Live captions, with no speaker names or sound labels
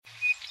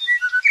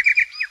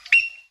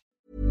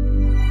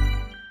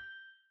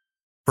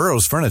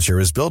Burrow's furniture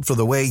is built for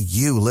the way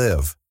you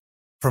live.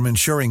 From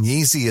ensuring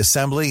easy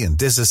assembly and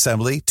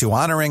disassembly to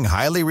honoring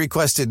highly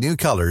requested new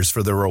colors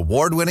for their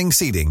award-winning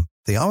seating,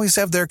 they always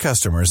have their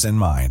customers in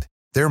mind.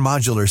 Their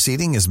modular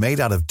seating is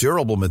made out of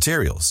durable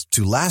materials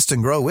to last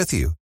and grow with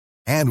you.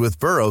 And with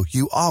Burrow,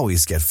 you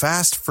always get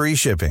fast, free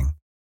shipping.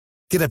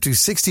 Get up to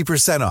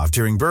 60% off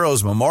during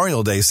Burrow's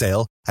Memorial Day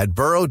sale at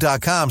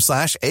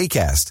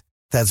burrow.com/ACAST.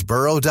 That's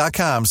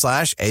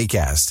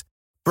burrow.com/ACAST.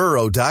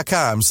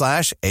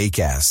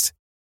 burrow.com/ACAST.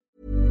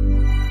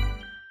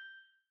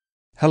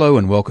 Hello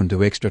and welcome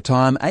to Extra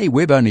Time, a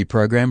web-only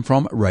program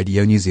from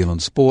Radio New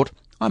Zealand Sport.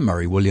 I'm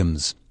Murray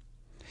Williams.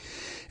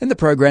 In the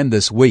program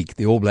this week,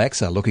 the All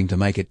Blacks are looking to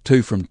make it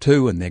 2 from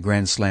 2 in their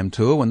Grand Slam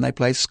tour when they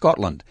play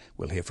Scotland.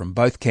 We'll hear from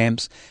both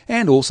camps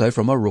and also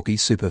from a rookie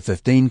Super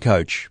 15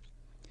 coach.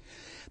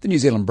 The New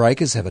Zealand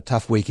Breakers have a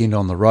tough weekend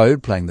on the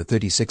road, playing the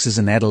 36ers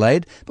in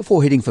Adelaide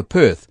before heading for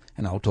Perth,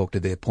 and I'll talk to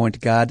their point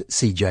guard,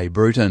 CJ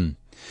Bruton.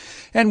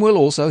 And we'll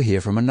also hear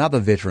from another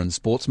veteran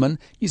sportsman,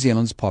 New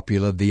Zealand's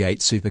popular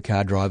V8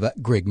 supercar driver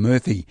Greg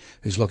Murphy,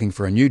 who's looking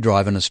for a new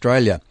drive in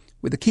Australia,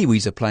 where the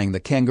Kiwis are playing the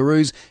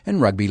Kangaroos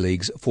in Rugby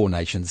League's Four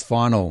Nations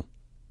final.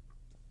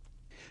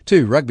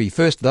 To rugby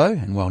first though,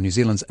 and while New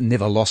Zealand's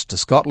never lost to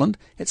Scotland,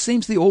 it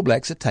seems the All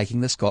Blacks are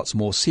taking the Scots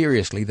more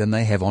seriously than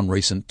they have on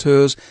recent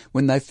tours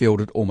when they've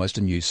fielded almost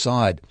a new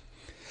side.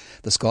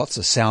 The Scots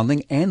are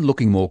sounding and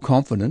looking more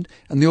confident,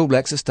 and the All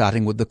Blacks are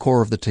starting with the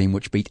core of the team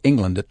which beat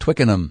England at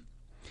Twickenham.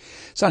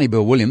 Sonny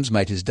Bill Williams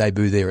made his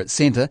debut there at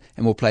centre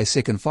and will play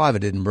second five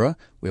at Edinburgh,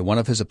 where one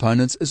of his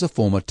opponents is a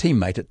former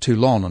teammate at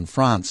Toulon in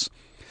France.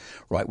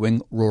 Right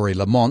wing Rory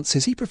Lamont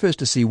says he prefers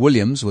to see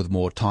Williams with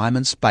more time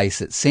and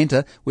space at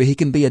centre, where he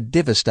can be a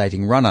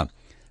devastating runner.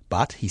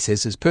 But he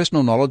says his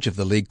personal knowledge of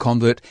the league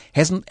convert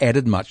hasn't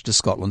added much to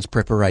Scotland's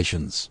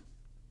preparations.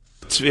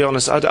 To be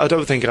honest, I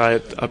don't think I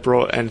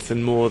brought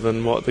anything more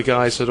than what the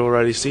guys had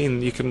already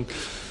seen. You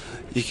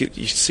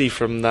see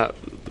from that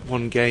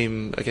one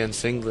game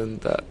against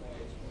England that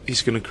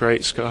he's going to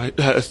create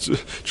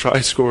try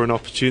scoring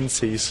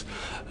opportunities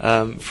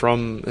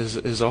from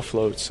his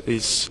offloads.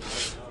 He's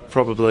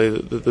probably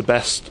the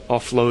best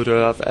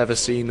offloader I've ever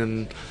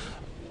seen,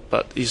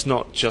 but he's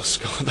not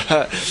just got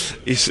that.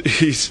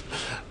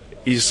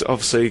 He's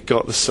obviously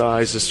got the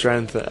size, the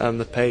strength, and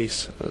the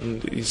pace,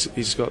 and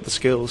he's got the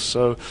skills.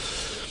 So,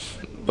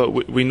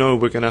 but we know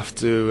we're going to have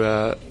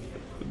to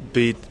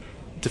be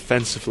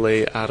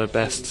defensively at our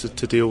best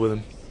to deal with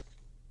him.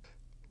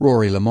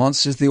 Rory Lamont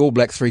says the All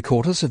Black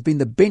three-quarters have been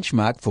the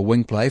benchmark for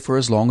wing play for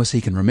as long as he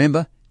can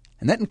remember,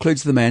 and that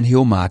includes the man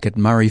he'll mark at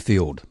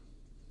Murrayfield.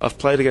 I've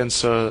played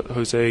against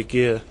Jose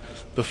Aguirre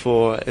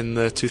before in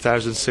the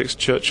 2006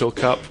 Churchill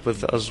Cup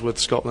with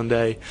Scotland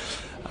A,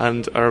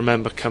 and I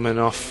remember coming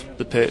off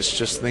the pitch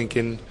just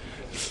thinking,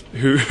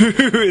 who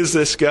is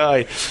this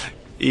guy?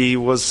 He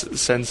was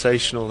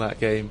sensational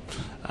that game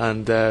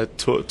and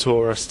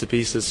tore us to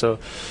pieces. So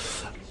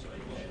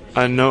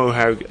I know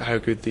how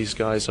good these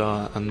guys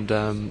are, and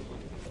I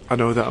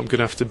know that I'm going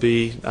to have to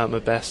be at my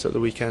best at the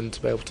weekend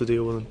to be able to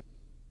deal with them.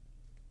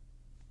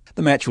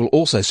 The match will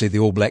also see the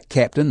All Black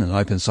captain and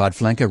open-side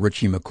flanker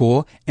Richie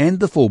McCaw and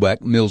the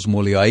fullback Mills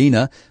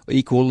Muliaina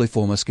equal the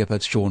former skipper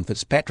Sean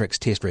Fitzpatrick's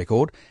test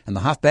record, and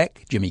the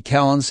halfback Jimmy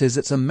Cowan says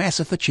it's a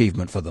massive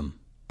achievement for them.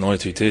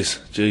 92 tests,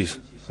 geez.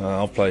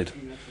 I've played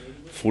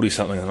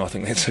 40-something, and I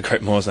think that's a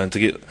great milestone.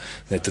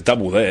 To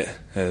double that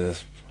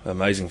is an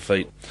amazing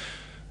feat.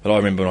 But I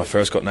remember when I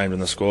first got named in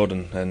the squad,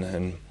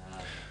 and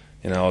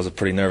you know, I was a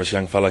pretty nervous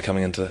young fella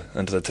coming into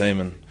the team,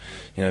 and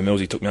you know,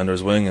 Millsy took me under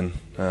his wing and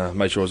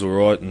made sure I was all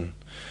right, and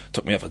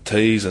took me up for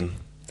tees and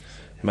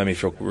made me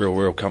feel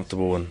real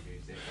comfortable, and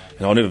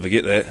I'll never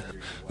forget that.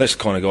 That's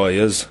the kind of guy he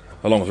is,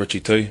 along with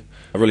Richie too.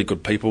 Really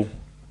good people.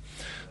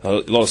 A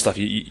lot of stuff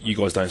you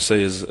guys don't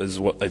see is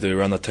what they do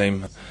around the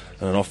team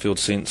in an off-field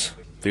sense.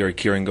 Very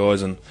caring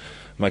guys and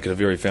make it a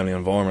very family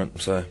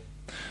environment. So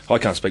I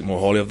can't speak more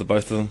highly of the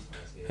both of them,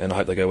 and I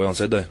hope they go well on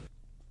Saturday.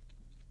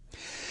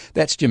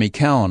 That's Jimmy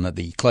Cowan,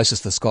 the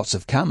closest the Scots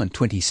have come in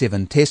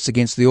 27 tests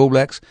against the All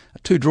Blacks,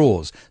 2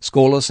 draws,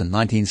 scoreless in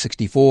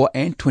 1964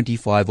 and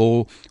 25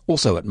 all,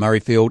 also at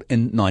Murrayfield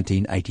in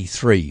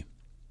 1983.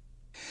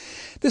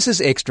 This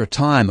is Extra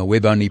Time, a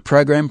web-only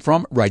program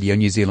from Radio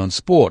New Zealand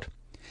Sport.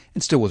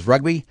 And still with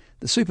rugby,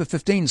 the Super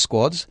 15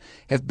 squads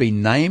have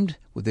been named,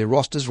 with their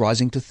rosters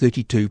rising to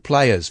 32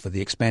 players for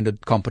the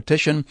expanded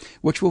competition,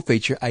 which will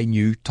feature a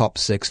new top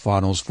 6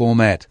 finals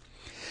format.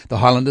 The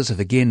Highlanders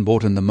have again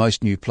brought in the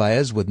most new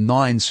players, with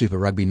 9 Super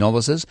Rugby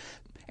novices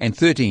and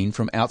 13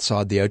 from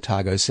outside the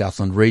Otago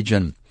Southland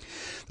region.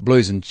 The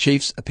Blues and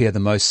Chiefs appear the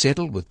most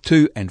settled, with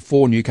 2 and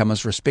 4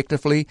 newcomers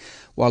respectively,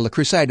 while the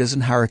Crusaders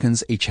and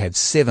Hurricanes each have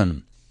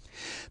 7.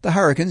 The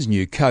Hurricanes'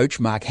 new coach,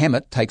 Mark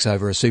Hammett, takes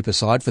over a super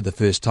side for the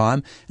first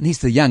time, and he's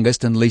the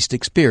youngest and least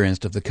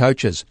experienced of the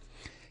coaches.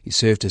 He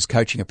served his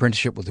coaching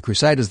apprenticeship with the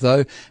Crusaders,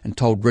 though, and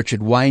told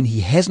Richard Wayne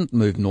he hasn't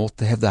moved north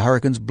to have the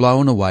Hurricanes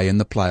blown away in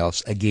the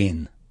playoffs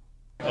again.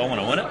 I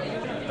want to win it,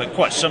 But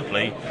quite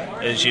simply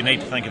is you need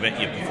to think about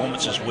your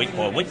performances week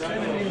by week,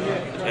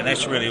 and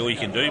that's really all you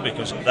can do,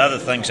 because the other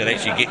things that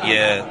actually get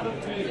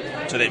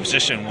you to that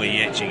position where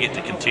you actually get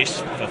to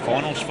contest for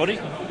finals footy,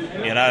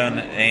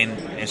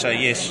 and so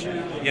yes,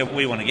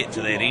 we want to get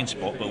to that end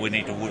spot, but we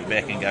need to work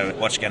back and go,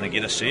 what's going to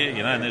get us there,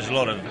 and there's a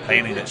lot of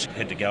planning that's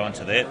had to go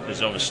into that.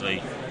 There's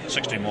obviously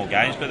 16 more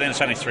games, but then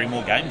it's only 3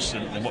 more games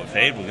than what we've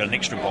had. We've got an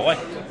extra bye,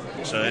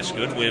 so that's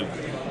good. We've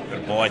got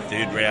a bye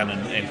 3rd round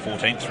and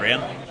 14th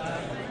round.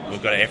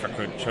 We've got an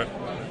Africa trip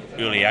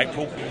early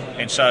April,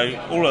 and so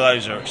all of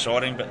those are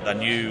exciting, but the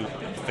new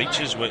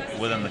features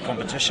within the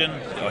competition,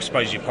 I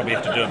suppose you probably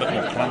have to do a bit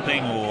more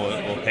clumping or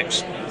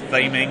perhaps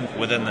theming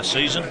within the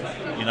season,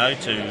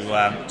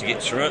 to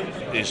get through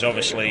it. There's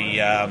obviously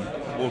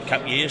World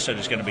Cup year, so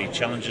there's going to be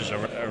challenges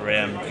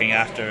around looking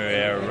after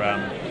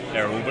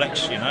our All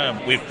Blacks.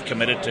 We've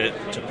committed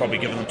to probably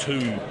give them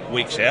 2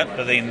 weeks out,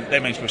 but then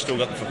that means we've still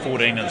got them for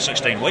 14 of the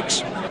 16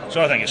 weeks.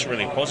 So I think it's a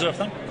really positive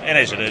thing, and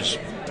as it is,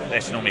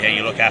 that's normally how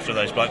you look after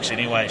those blokes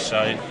anyway, so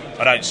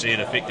I don't see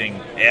it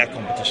affecting our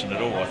competition at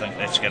all. I think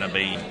that's going to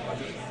be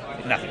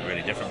nothing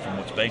really different from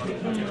what's been.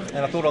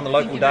 And I thought on the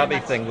local derby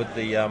thing with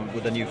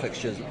the new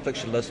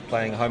fixture list,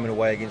 playing home and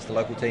away against the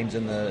local teams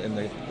in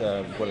the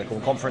what they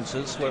call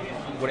conferences, how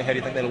do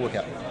you think that'll work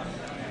out?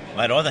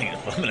 Mate, I think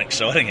it's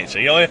exciting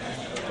actually. I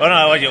don't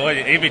know,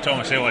 every time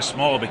I see it I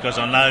smile, because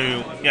I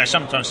know,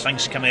 sometimes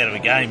things come out of a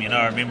game.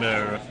 I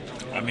remember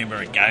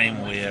a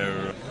game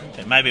where,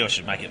 maybe I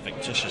should make it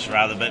fictitious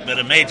rather, but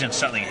imagine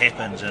something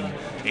happens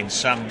and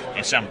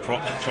some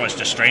prop tries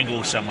to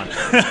strangle someone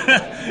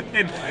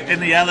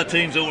and the other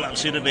team's all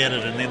upset about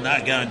it, and then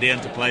they're going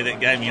down to play that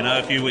game,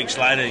 a few weeks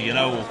later,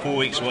 or 4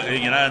 weeks,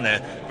 and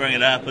they bring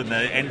it up, and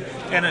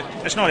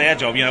it's not our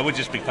job, we'll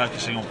just be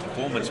focusing on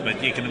performance,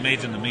 but you can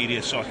imagine the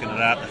media psyching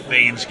it up, the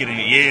fans getting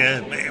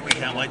it, man, we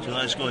can't wait till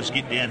those guys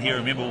get down here,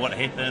 remember what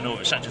happened, or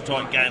it's such a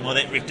tight game, or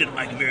that ref didn't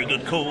make a very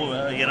good call,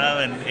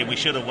 and we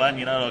should have won,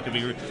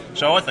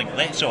 so I think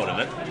that side of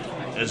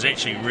it is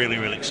actually really,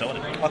 really exciting.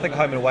 I think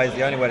home and away is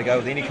the only way to go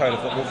with any code of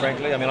football,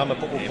 frankly. I mean, I'm a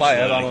football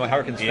player, I'm a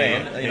Hurricanes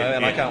fan,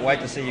 and I can't wait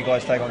to see you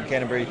guys take on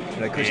Canterbury,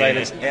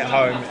 Crusaders at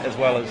home, as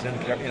well as,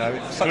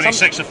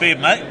 26th of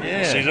Feb, mate.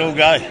 Yeah. See it all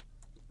go.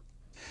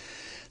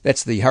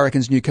 That's the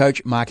Hurricanes' new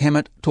coach, Mark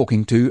Hammett,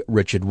 talking to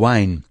Richard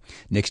Wayne.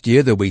 Next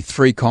year, there'll be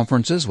 3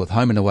 conferences with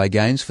home and away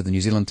games for the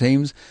New Zealand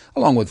teams,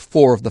 along with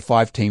 4 of the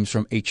 5 teams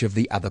from each of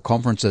the other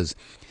conferences.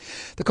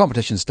 The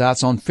competition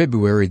starts on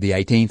February the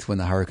 18th when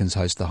the Hurricanes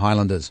host the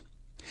Highlanders.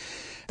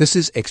 This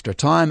is Extra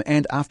Time,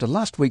 and after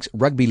last week's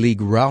rugby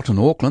league rout in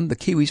Auckland, the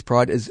Kiwis'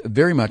 pride is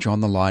very much on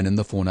the line in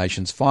the Four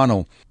Nations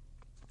final.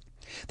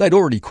 They'd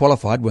already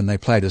qualified when they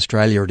played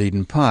Australia at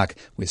Eden Park,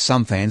 where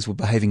some fans were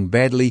behaving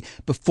badly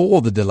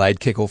before the delayed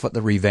kick-off at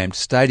the revamped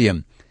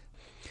stadium.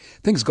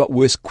 Things got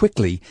worse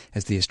quickly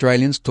as the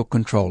Australians took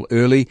control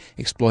early,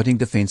 exploiting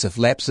defensive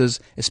lapses,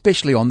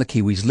 especially on the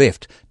Kiwis'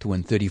 left, to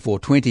win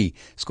 34-20,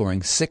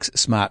 scoring 6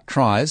 smart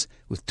tries,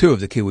 with 2 of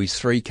the Kiwis'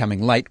 3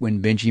 coming late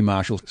when Benji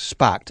Marshall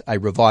sparked a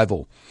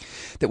revival.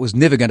 That was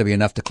never going to be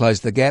enough to close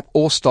the gap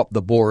or stop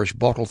the boorish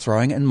bottle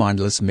throwing and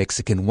mindless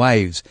Mexican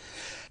waves.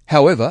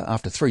 However,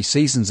 after 3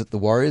 seasons at the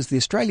Warriors, the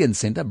Australian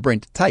centre,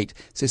 Brent Tate,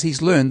 says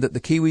he's learned that the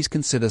Kiwis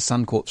consider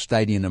Suncorp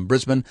Stadium in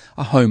Brisbane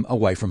a home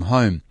away from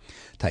home.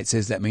 Tate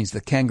says that means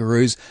the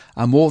Kangaroos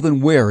are more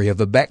than wary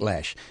of a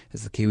backlash,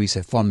 as the Kiwis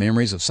have fond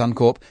memories of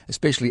Suncorp,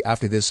 especially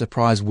after their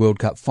surprise World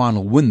Cup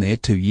final win there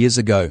 2 years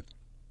ago.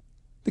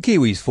 The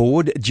Kiwis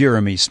forward,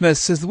 Jeremy Smith,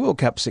 says the World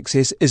Cup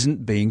success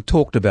isn't being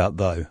talked about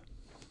though.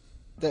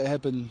 That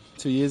happened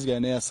 2 years ago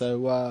now,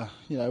 so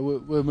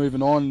we're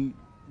moving on.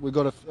 We've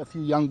got a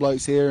few young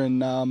blokes here,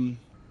 and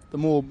the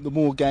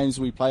more games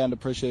we play under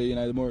pressure,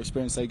 the more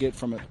experience they get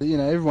from it.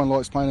 Everyone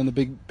likes playing in the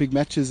big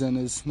matches, and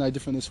it's no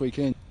different this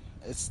weekend.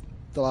 It's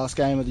the last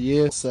game of the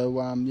year, so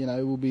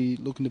we'll be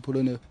looking to put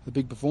in a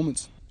big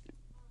performance.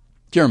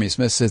 Jeremy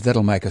Smith says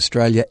that'll make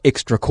Australia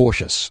extra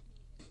cautious.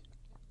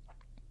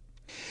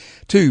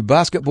 To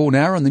basketball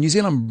now, and the New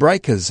Zealand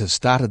Breakers have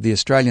started the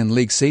Australian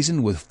League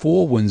season with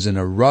 4 wins in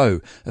a row,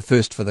 a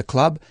first for the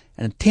club,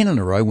 and 10 in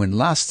a row when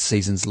last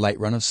season's late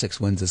run of 6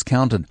 wins is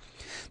counted.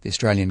 The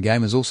Australian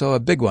game is also a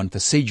big one for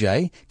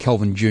CJ,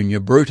 Kelvin Jr.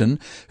 Bruton,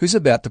 who's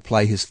about to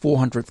play his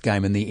 400th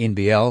game in the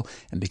NBL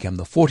and become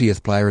the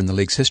 40th player in the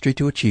league's history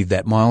to achieve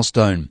that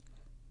milestone.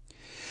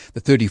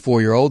 The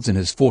 34-year-old's in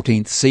his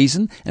 14th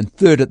season and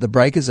 3rd at the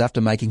Breakers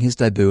after making his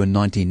debut in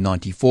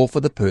 1994 for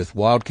the Perth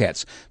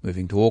Wildcats,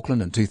 moving to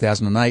Auckland in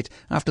 2008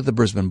 after the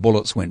Brisbane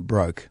Bullets went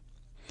broke.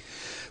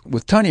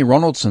 With Tony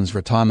Ronaldson's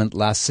retirement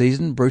last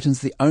season, Bruton's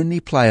the only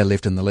player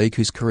left in the league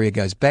whose career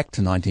goes back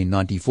to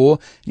 1994,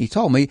 and he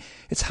told me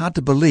it's hard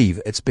to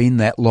believe it's been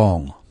that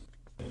long.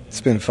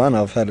 It's been fun.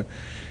 I've had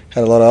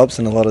a lot of ups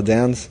and a lot of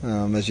downs,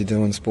 as you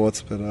do in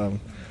sports, but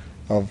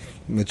I've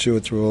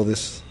matured through all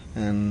this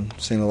and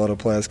seen a lot of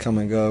players come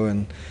and go,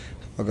 and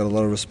I've got a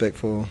lot of respect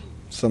for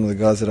some of the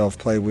guys that I've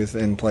played with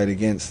and played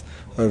against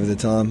over the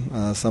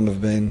time. Some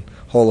have been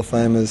Hall of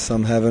Famers,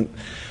 some haven't,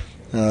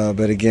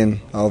 but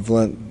again, I've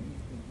learnt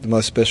the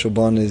most special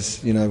bond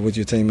is, with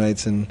your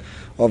teammates, and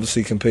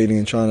obviously competing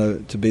and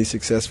trying to be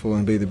successful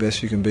and be the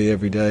best you can be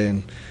every day.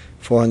 And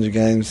 400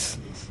 games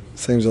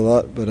seems a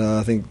lot, but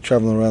I think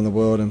travelling around the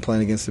world and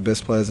playing against the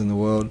best players in the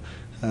world,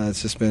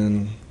 it's just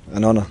been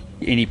an honour.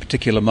 Any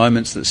particular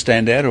moments that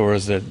stand out, or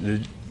is it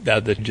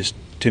just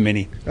too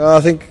many?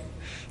 I think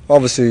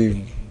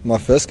obviously my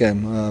first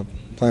game,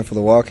 playing for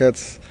the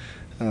Wildcats.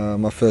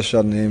 My first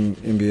shot in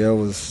the NBL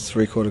was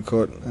three-quarter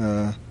court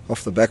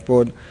off the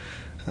backboard.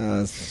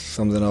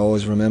 Something I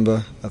always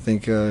remember. I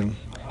think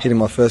hitting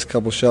my first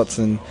couple shots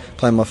and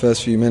playing my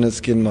first few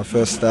minutes, getting my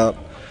first start,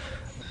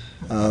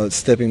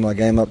 stepping my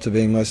game up to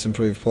being most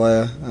improved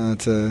player,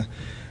 to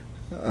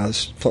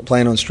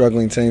playing on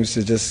struggling teams,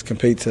 to just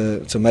compete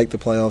to make the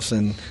playoffs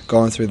and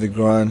going through the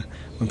grind.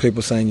 When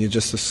people saying you're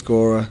just a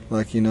scorer,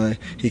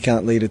 he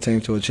can't lead a team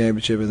to a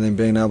championship, and then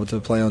being able to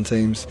play on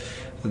teams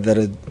that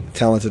are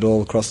talented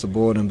all across the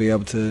board and be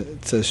able to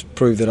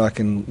prove that I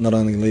can not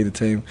only lead a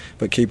team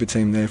but keep a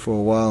team there for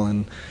a while.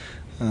 And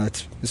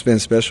it's been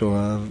special.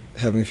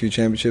 Having a few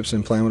championships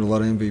and playing with a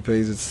lot of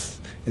MVPs,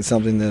 it's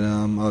something that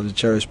I've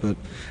cherished. But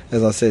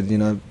as I said,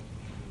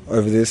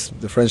 over this,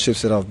 the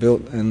friendships that I've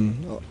built,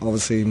 and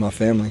obviously my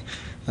family,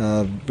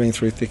 being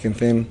through thick and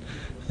thin,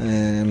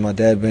 and my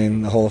dad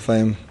being the Hall of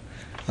Fame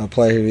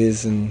player he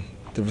is, and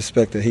the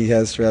respect that he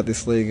has throughout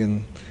this league,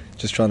 and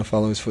just trying to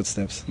follow his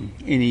footsteps.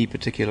 Any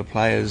particular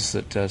players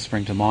that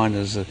spring to mind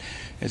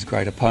as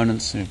great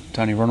opponents?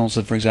 Tony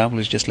Ronaldson, for example,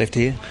 who's just left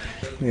here.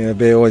 Yeah,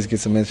 Bear always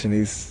gets a mention.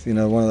 He's one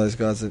of those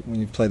guys that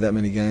when you play that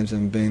many games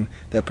and being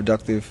that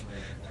productive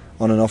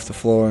on and off the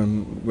floor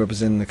and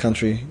representing the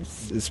country,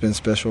 it's been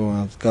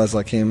special. Guys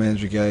like him,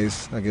 Andrew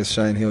Gaze, I guess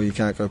Shane Hill, you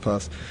can't go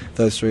past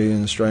those three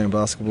in Australian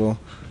basketball.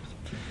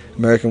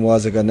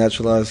 American-wise, I got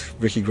naturalised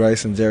Ricky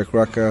Grace and Derek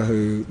Rucker,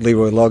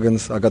 Leroy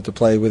Loggins, I got to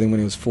play with him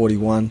when he was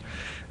 41,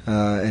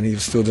 and he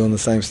was still doing the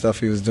same stuff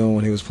he was doing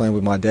when he was playing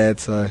with my dad.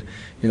 So,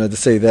 to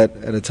see that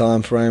at a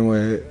time frame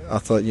where I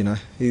thought,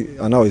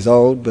 I know he's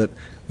old, but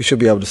we should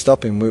be able to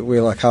stop him.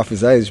 We're like half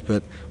his age,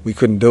 but we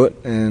couldn't do it,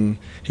 and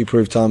he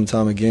proved time and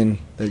time again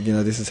that,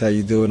 this is how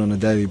you do it on a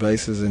daily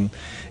basis, and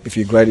if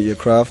you're great at your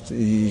craft,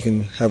 you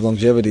can have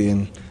longevity.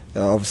 And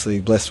obviously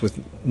blessed with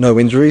no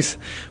injuries,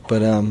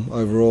 but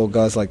overall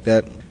guys like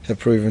that have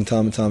proven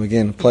time and time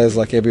again. Players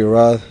like Ebi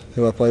Ara,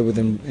 who I played with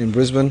in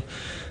Brisbane,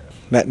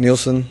 Matt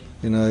Nielsen,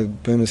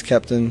 Boomer's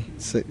captain,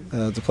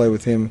 to play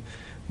with him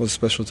was a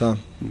special time.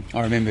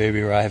 I remember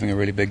Ebi Ara having a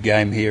really big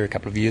game here a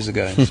couple of years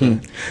ago. So.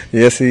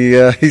 Yes,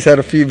 he's had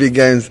a few big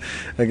games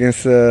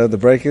against the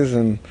Breakers,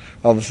 and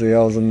obviously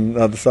I was on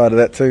the other side of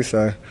that too,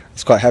 so I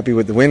was quite happy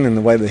with the win and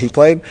the way that he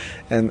played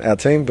and our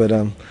team, but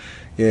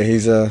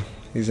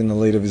he's in the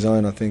league of his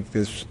own. I think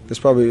there's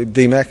probably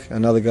D-Mac,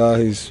 another guy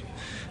who's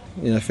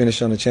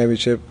finished on a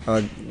championship.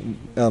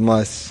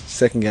 My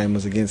second game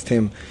was against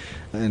him,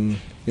 and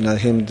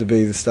him to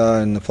be the star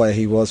and the player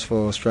he was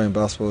for Australian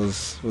basketball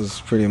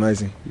was pretty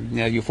amazing.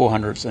 Now your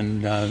 400s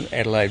in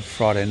Adelaide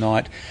Friday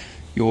night,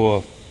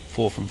 you're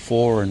 4 from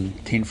 4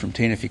 and 10 from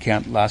 10 if you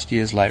count last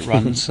year's late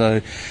run.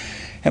 So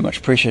how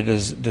much pressure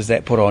does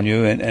that put on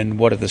you, and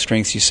what are the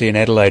strengths you see in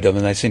Adelaide? I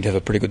mean, they seem to have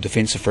a pretty good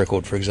defensive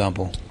record, for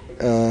example.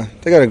 They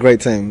got a great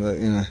team.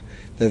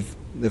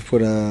 They've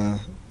put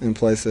in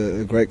place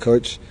a great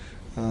coach,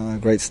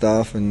 great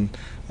staff, and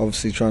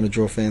obviously trying to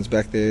draw fans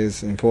back there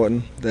is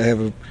important. They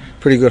have a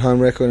pretty good home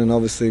record, and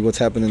obviously what's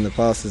happened in the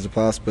past is the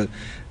past, but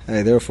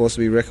hey, they're a force to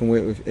be reckoned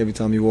with every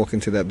time you walk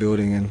into that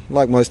building. And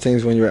like most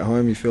teams, when you're at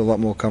home, you feel a lot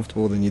more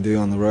comfortable than you do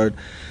on the road.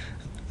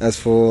 As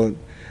for,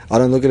 I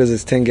don't look at it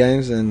as 10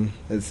 games, and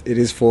it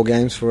is 4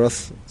 games for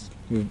us.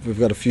 We've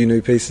got a few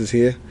new pieces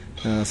here.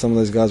 Some of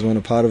those guys weren't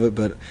a part of it,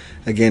 but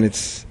again,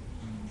 it's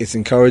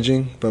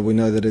encouraging. But we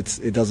know that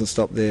it doesn't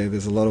stop there.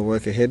 There's a lot of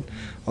work ahead.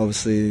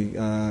 Obviously,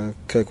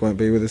 Kirk won't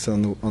be with us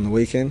on the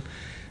weekend,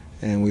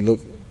 and we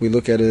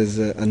look at it as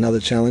another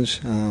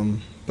challenge.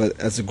 But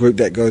as a group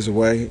that goes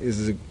away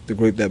is the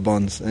group that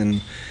bonds,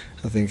 and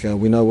I think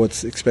we know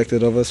what's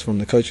expected of us from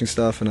the coaching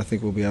staff, and I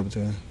think we'll be able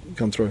to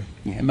come through.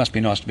 Yeah, it must be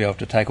nice to be able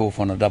to take off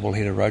on a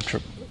double-header road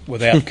trip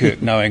without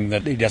Kirk knowing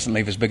that he doesn't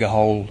leave as big a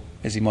hole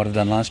as he might have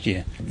done last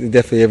year.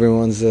 Definitely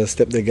everyone's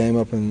stepped their game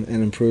up and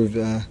improved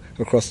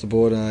across the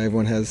board.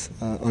 Everyone has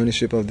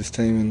ownership of this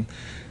team, and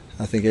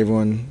I think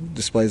everyone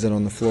displays that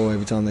on the floor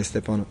every time they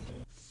step on it.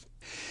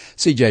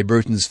 CJ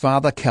Bruton's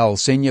father, Cal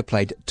Senior,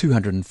 played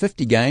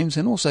 250 games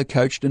and also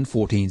coached in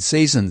 14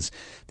 seasons.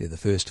 They're the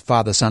first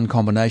father-son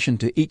combination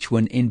to each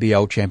win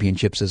NBL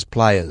championships as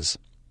players.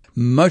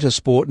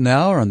 Motorsport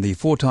now, and the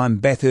 4-time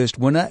Bathurst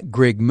winner,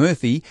 Greg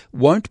Murphy,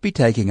 won't be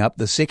taking up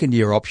the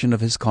second-year option of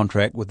his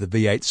contract with the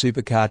V8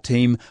 supercar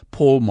team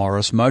Paul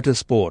Morris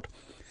Motorsport.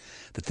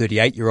 The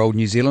 38-year-old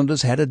New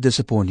Zealander's had a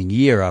disappointing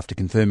year after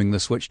confirming the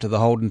switch to the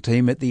Holden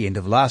team at the end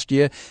of last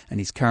year, and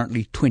he's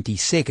currently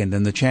 22nd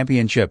in the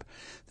championship.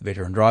 The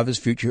veteran driver's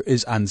future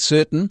is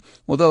uncertain,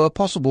 although a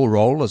possible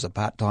role as a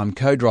part-time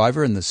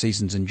co-driver in the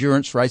season's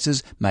endurance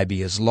races may be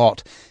his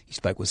lot. He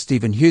spoke with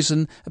Stephen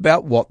Hewson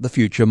about what the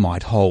future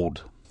might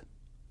hold.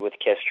 With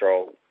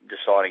Castrol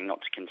deciding not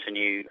to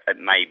continue, it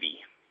may be.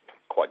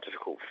 quite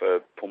difficult for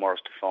Paul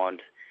Morris to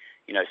find,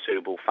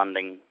 suitable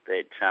funding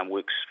that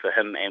works for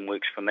him and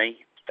works for me.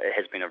 It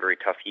has been a very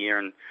tough year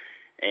and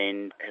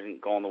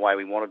hasn't gone the way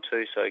we wanted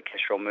to, so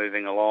Castrol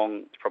moving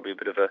along, it's probably a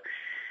bit of a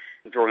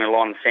drawing a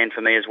line in the sand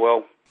for me as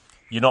well.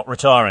 You're not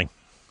retiring?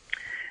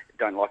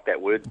 Don't like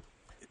that word.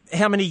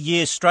 How many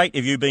years straight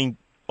have you been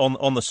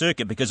on the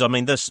circuit? Because,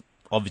 this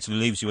obviously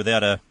leaves you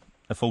without a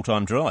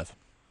full-time drive.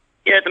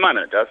 Yeah, at the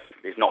moment it does.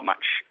 There's not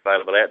much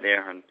available out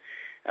there, and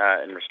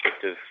in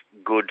respect of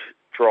good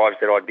drives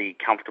that I'd be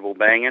comfortable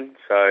being in.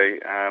 So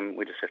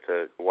we just have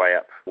to weigh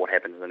up what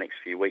happens in the next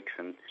few weeks.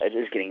 And it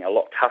is getting a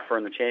lot tougher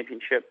in the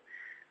championship,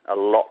 a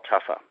lot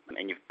tougher.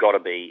 And you've got to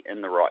be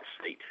in the right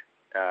seat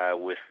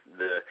with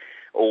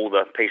all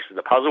the pieces of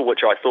the puzzle,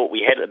 which I thought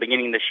we had at the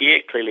beginning of this year.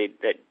 Clearly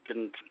that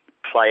didn't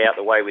play out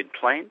the way we'd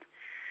planned.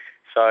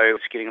 So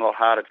it's getting a lot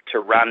harder to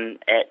run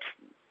at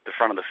the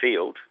front of the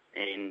field.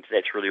 And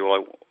that's really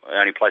the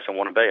only place I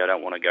want to be. I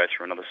don't want to go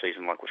through another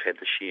season like we've had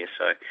this year.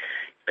 So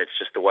it's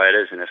just the way it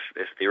is. And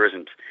if there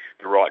isn't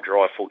the right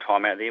drive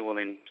full-time out there, well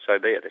then so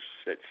be it.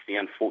 It's the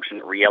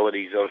unfortunate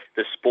realities of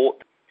the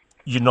sport.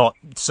 You're not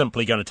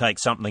simply going to take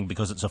something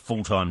because it's a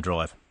full-time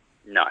drive?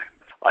 No.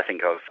 I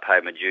think I've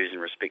paid my dues in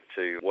respect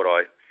to what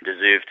I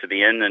deserve to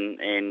be in.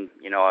 And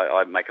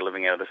I make a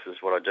living out of this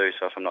is what I do.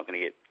 So if I'm not going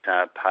to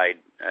get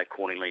paid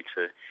accordingly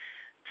to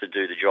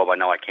do the job I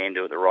know I can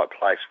do at the right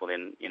place, well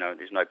then,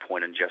 there's no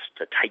point in just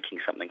taking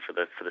something for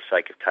the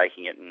sake of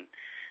taking it and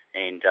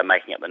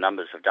making up the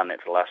numbers. I've done that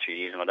for the last few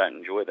years and I don't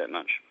enjoy it that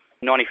much.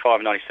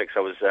 95, 96 I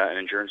was an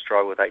endurance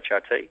driver with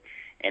HRT,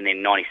 and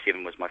then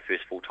 97 was my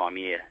first full-time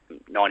year.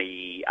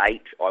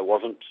 98 I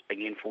wasn't,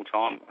 again,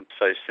 full-time.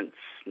 So since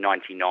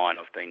 99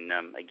 I've been,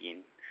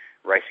 again,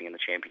 racing in the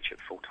championship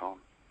full-time.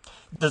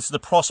 Does the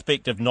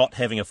prospect of not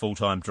having a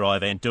full-time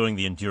drive and doing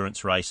the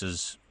endurance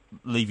races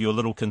leave you a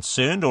little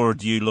concerned, or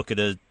do you look at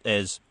it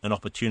as an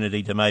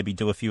opportunity to maybe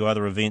do a few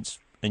other events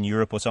in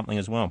Europe or something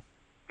as well?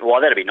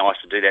 Well, that'd be nice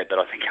to do that, but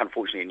I think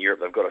unfortunately in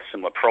Europe they've got a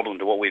similar problem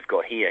to what we've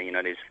got here.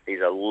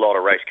 There's a lot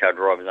of race car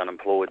drivers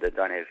unemployed that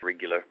don't have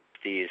regular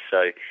steers,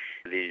 so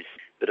there's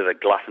a bit of a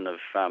glutton of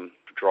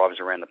drivers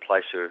around the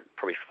place who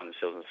probably find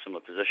themselves in a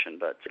similar position.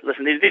 But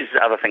listen, there's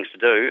other things to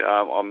do.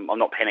 I'm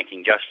not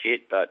panicking just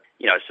yet, but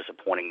it's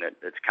disappointing that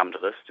it's come to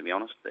this, to be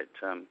honest. That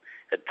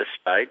at this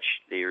stage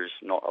there's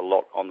not a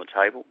lot on the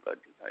table, but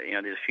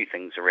there's a few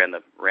things around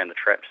the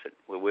traps that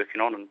we're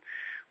working on, and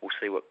we'll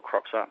see what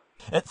crops up.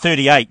 At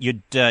 38,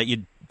 you'd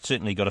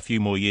certainly got a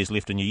few more years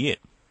left in your year.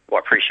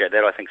 Well, I appreciate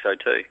that. I think so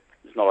too.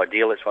 It's not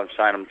ideal. That's why I'm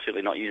saying I'm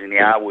certainly not using the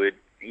R word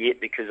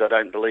yet, because I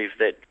don't believe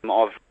that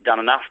I've done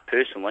enough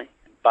personally.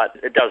 But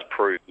it does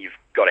prove you've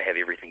got to have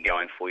everything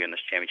going for you, and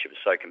this championship is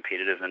so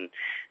competitive, and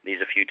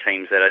there's a few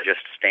teams that are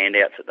just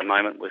standouts at the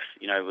moment with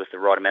the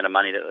right amount of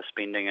money that they're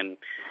spending and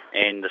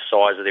the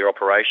size of their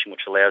operation,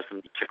 which allows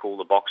them to tick all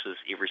the boxes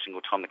every single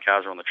time the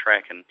cars are on the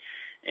track,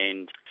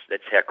 and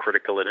that's how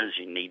critical it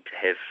is. You need to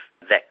have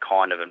that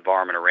kind of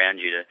environment around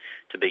you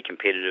to be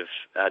competitive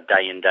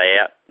day in, day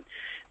out.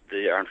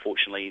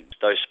 Unfortunately,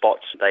 those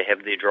spots, they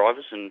have their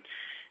drivers, and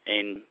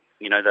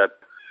they're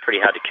pretty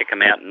hard to kick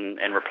them out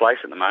and replace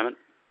at the moment.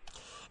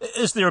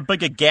 Is there a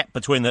bigger gap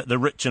between the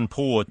rich and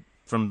poor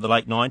from the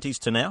late 90s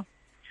to now?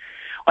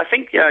 I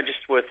think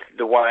just with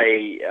the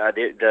way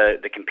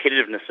the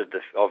competitiveness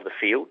of the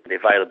field, the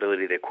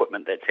availability of the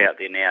equipment that's out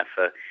there now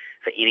for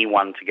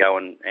anyone to go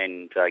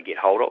and get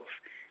hold of,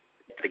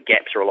 the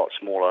gaps are a lot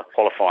smaller.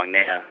 Qualifying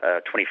now,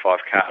 25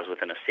 cars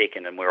within a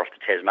second, and we're off to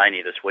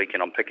Tasmania this week,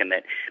 and I'm picking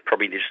that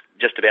probably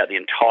just about the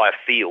entire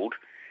field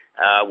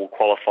will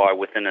qualify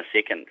within a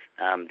second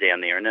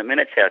down there. And I mean,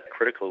 that's how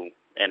critical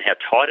and how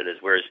tight it is,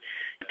 whereas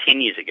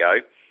 10 years ago,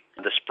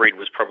 the spread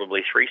was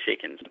probably 3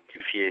 seconds.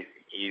 If you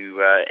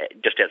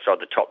just outside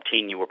the top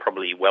 10, you were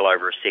probably well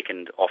over a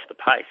second off the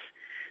pace.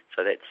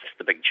 So that's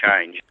the big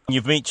change.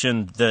 You've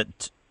mentioned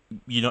that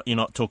you're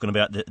not talking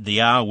about the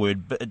R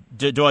word, but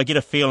do I get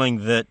a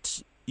feeling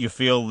that you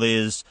feel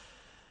there's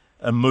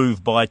a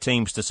move by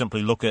teams to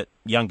simply look at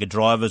younger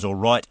drivers or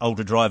write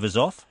older drivers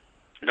off?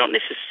 Not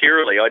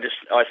necessarily.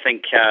 I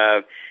think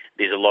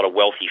there's a lot of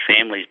wealthy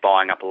families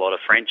buying up a lot of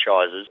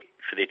franchises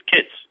for their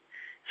kids.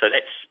 So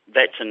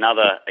that's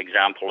another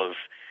example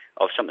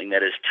of something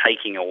that is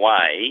taking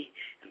away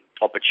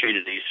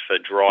opportunities for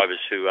drivers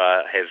who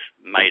have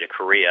made a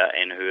career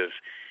and who have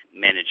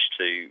managed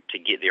to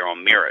get there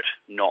on merit,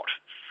 not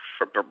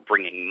for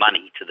bringing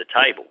money to the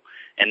table.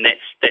 And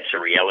that's a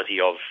reality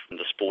of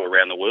the sport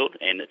around the world,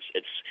 and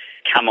it's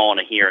come on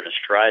here in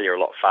Australia a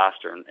lot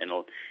faster and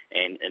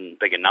in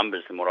bigger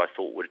numbers than what I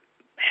thought would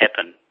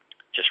happen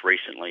just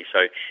recently.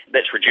 So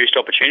that's reduced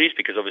opportunities,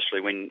 because obviously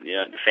when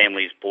the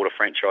family's bought a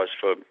franchise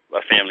for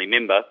a family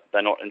member,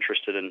 they're not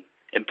interested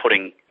in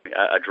putting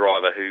a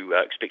driver who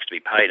expects to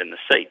be paid in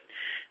the seat.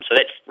 So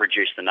that's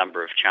reduced the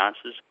number of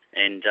chances.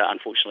 And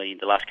unfortunately,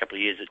 the last couple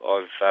of years,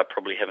 I've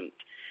probably haven't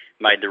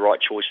made the right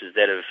choices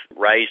that have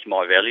raised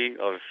my value.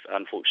 I've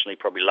unfortunately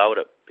probably lowered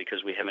it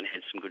because we haven't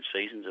had some good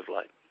seasons of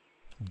late.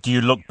 Do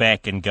you look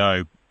back and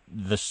go,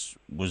 this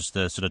was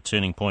the sort of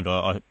turning point?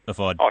 Oh,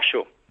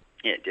 sure.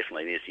 Yeah,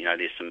 definitely.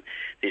 There's some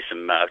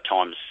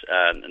times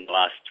in the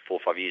last 4 or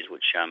 5 years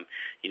which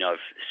have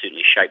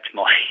certainly shaped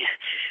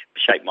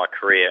my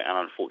career, and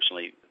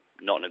unfortunately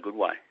not in a good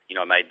way.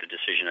 I made the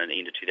decision at the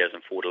end of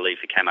 2004 to leave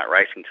the Kmart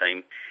Racing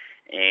team,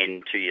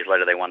 and 2 years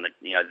later they won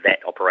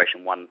that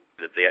operation won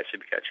the V8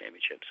 Supercar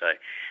Championship. So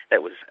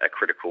that was a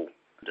critical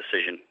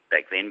decision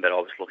back then, but I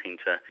was looking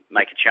to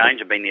make a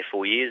change. I've been there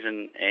 4 years,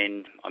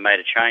 and I made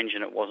a change,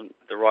 and it wasn't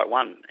the right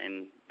one,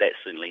 and that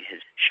certainly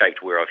has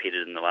shaped where I've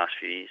headed in the last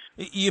few years.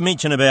 You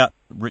mentioned about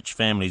rich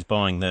families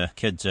buying the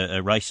kids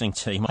a racing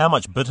team. How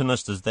much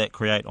bitterness does that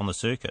create on the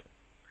circuit?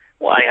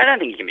 Well, I don't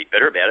think you can be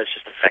bitter about it. It's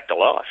just a fact of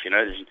life,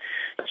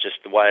 It's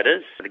just the way it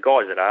is. The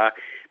guys that are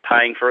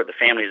paying for it, the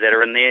families that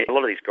are in there, a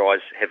lot of these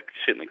guys have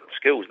certainly got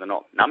skills. They're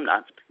not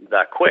numbnuts.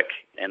 They're quick,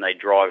 and they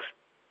drive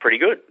pretty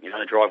good. They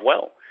drive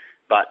well.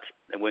 But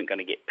they weren't going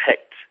to get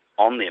picked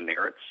on their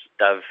merits.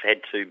 They've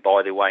had to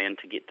buy their way in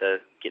to get the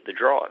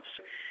drives.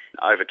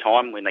 Over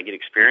time, when they get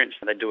experience,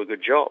 they do a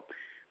good job.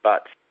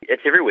 But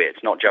it's everywhere.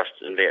 It's not just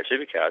in V8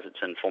 Supercars.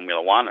 It's in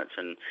Formula One. It's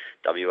in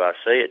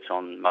WRC. It's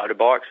on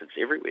motorbikes. It's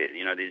everywhere.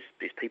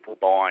 There's people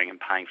buying and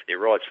paying for their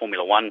rides.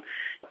 Formula One,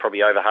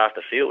 probably over half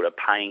the field are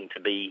paying to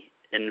be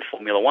in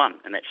Formula One,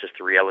 and that's just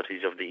the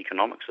realities of the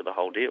economics of the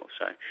whole deal.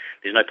 So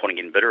there's no point in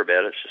getting bitter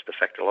about it. It's just a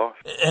fact of life.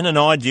 In an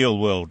ideal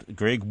world,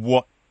 Greg,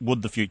 what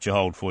would the future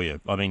hold for you?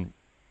 I mean,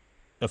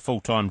 a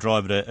full-time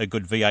driver at a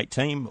good V8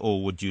 team,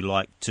 or would you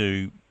like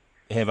to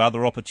have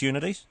other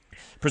opportunities?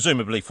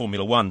 Presumably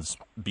Formula One's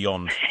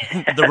beyond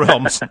the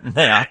realms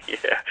now.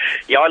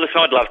 Yeah. Listen,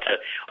 I'd love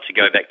to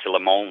go back to Le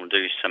Mans and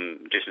do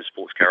some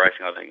sports car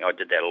racing. I think I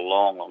did that a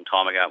long, long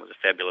time ago. It was a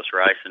fabulous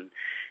race, and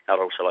I'd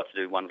also like to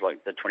do ones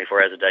like the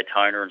 24 Hours of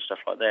Daytona and stuff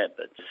like that.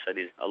 But so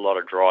there's a lot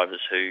of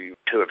drivers who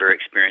are very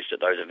experienced at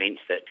those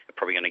events that are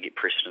probably going to get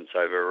precedence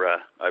over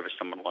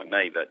someone like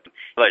me. But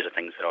those are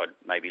things that I'd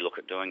maybe look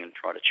at doing and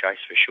try to chase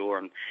for sure.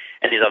 And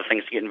there's other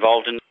things to get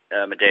involved in.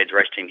 My dad's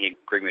race team here,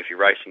 Greg Murphy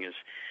Racing, is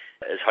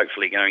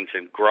hopefully going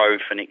to grow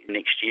for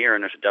next year,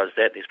 and if it does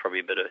that, there's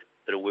probably a bit of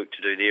work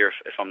to do there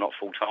if I'm not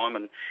full time,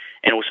 and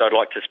also I'd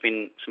like to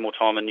spend some more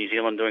time in New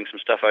Zealand doing some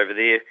stuff over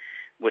there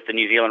with the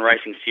New Zealand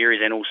Racing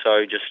Series, and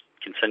also just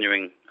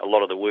continuing a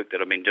lot of the work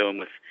that I've been doing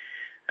with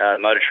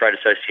Motor Trade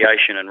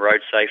Association and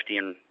road safety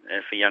and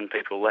for young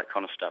people, all that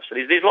kind of stuff. So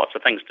there's lots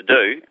of things to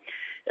do.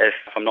 If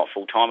I'm not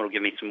full time, it'll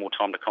give me some more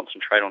time to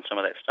concentrate on some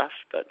of that stuff.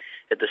 But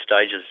at this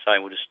stage, as I say,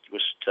 we'll just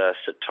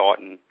sit tight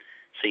and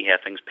see how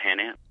things pan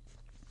out.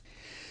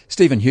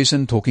 Stephen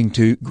Hewson talking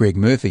to Greg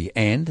Murphy,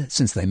 and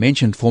since they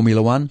mentioned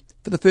Formula One,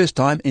 for the first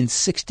time in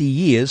 60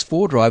 years,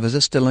 4 drivers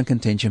are still in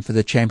contention for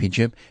the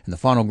championship in the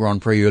final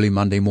Grand Prix early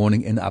Monday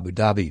morning in Abu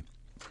Dhabi.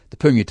 The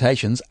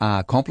permutations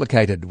are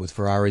complicated, with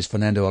Ferrari's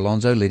Fernando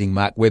Alonso leading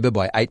Mark Webber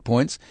by 8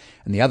 points,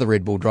 and the other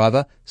Red Bull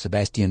driver,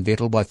 Sebastian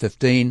Vettel, by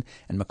 15,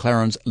 and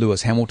McLaren's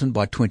Lewis Hamilton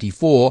by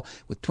 24,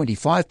 with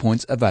 25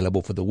 points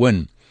available for the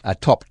win. A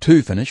top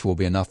 2 finish will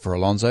be enough for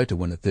Alonso to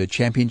win a third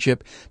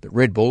championship, but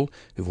Red Bull,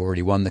 who've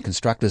already won the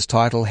Constructors'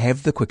 title,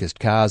 have the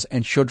quickest cars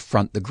and should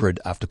front the grid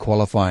after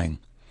qualifying.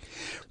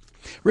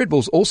 Red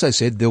Bull's also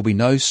said there'll be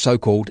no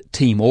so-called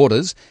team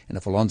orders, and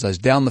if Alonso's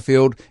down the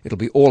field, it'll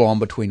be all on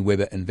between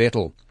Webber and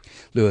Vettel.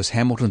 Lewis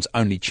Hamilton's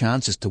only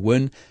chance is to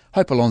win.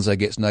 Hope Alonso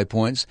gets no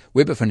points.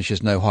 Webber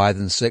finishes no higher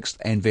than 6th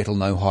and Vettel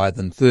no higher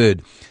than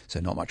 3rd. So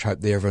not much hope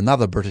there of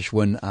another British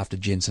win after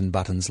Jenson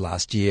Button's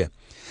last year.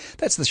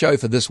 That's the show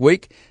for this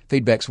week.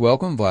 Feedback's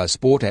welcome via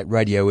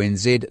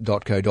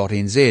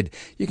sport@radionz.co.nz.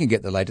 You can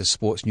get the latest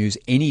sports news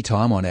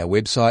anytime on our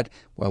website.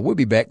 Well, we'll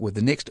be back with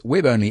the next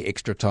web-only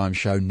Extra Time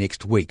show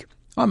next week.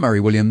 I'm Murray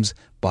Williams.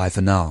 Bye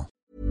for now.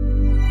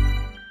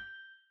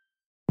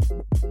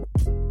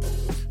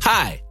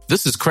 Hi,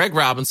 this is Craig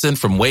Robinson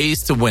from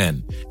Ways to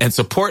Win, and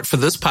support for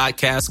this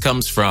podcast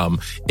comes from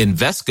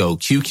Invesco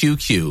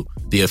QQQ,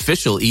 the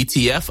official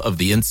ETF of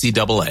the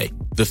NCAA.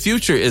 The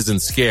future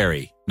isn't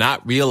scary.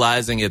 Not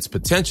realizing its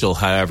potential,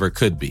 however,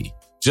 could be.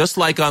 Just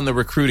like on the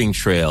recruiting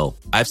trail,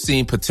 I've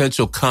seen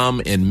potential come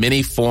in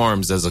many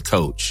forms as a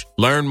coach.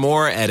 Learn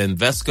more at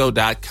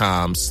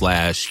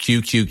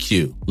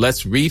Invesco.com/QQQ.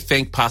 Let's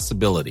rethink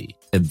possibility.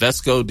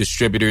 Invesco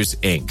Distributors,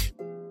 Inc.